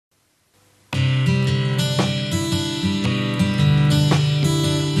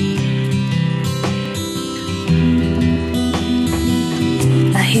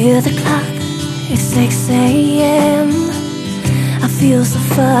6 a.m. I feel so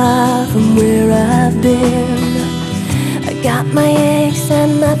far from where I've been. I got my eggs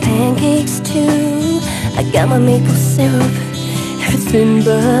and my pancakes too. I got my maple syrup, everything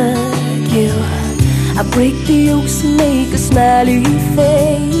but you. I break the yolks and make a smiley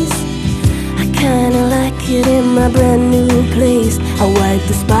face. I kinda like it in my brand new place. I wipe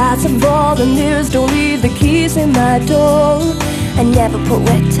the spots of all the mirrors, don't leave the keys in my door. I never put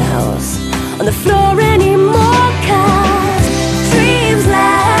wet towels on the floor anymore, 'cause dreams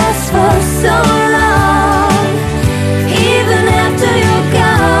last for so long, even after you're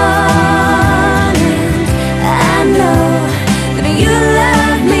gone. And I know that you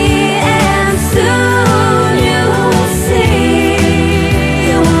love me, and soon you'll see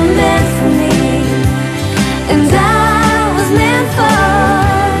you were meant for me, and I was meant for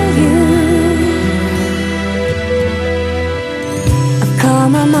you. I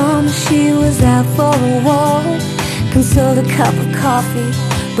called my mom, she was out for a walk. Consoled a cup of coffee,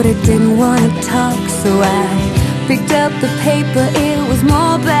 but I didn't want to talk, so I picked up the paper. It was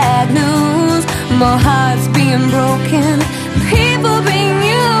more bad news, more hearts being broken, people being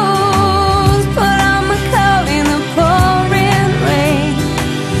used. Put on my coat in the pouring rain.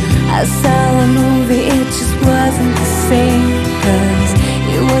 I saw a movie, it just wasn't the same, 'cause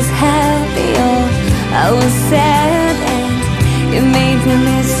it was happy or I was sad, and it made me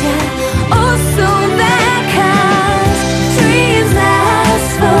miss you oh so bad. 'Cause dreams last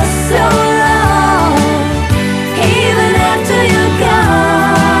for so long, even after you're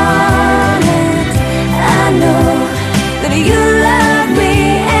gone. And I know that you love me,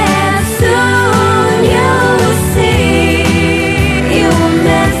 and soon you'll see you were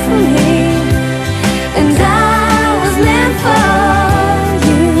meant for me, and I was meant for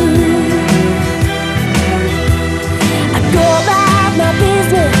you. I go about my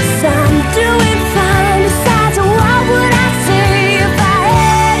business, I'm doing fine. Besides, what would I say if I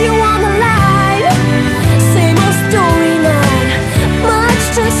had you on the line? Same old story, not much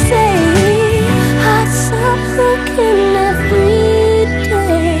to say. Hearts are broken every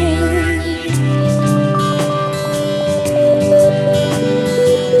day.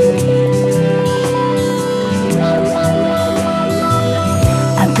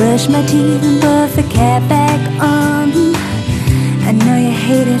 I brush my teeth and put the cat back on. I know you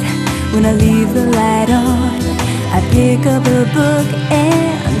hate it when I leave the light on. I pick up a book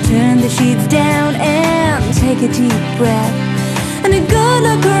and turn the sheets down and take a deep breath and a good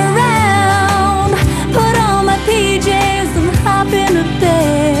look around. Put on my PJs and hop into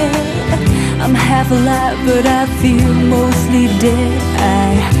bed. I'm half alive, but I feel mostly dead. I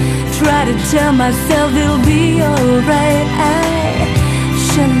try to tell myself it'll be alright. I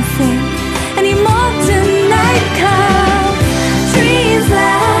shouldn't think anymore tonight, 'cause dreams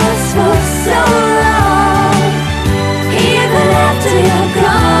last for so long.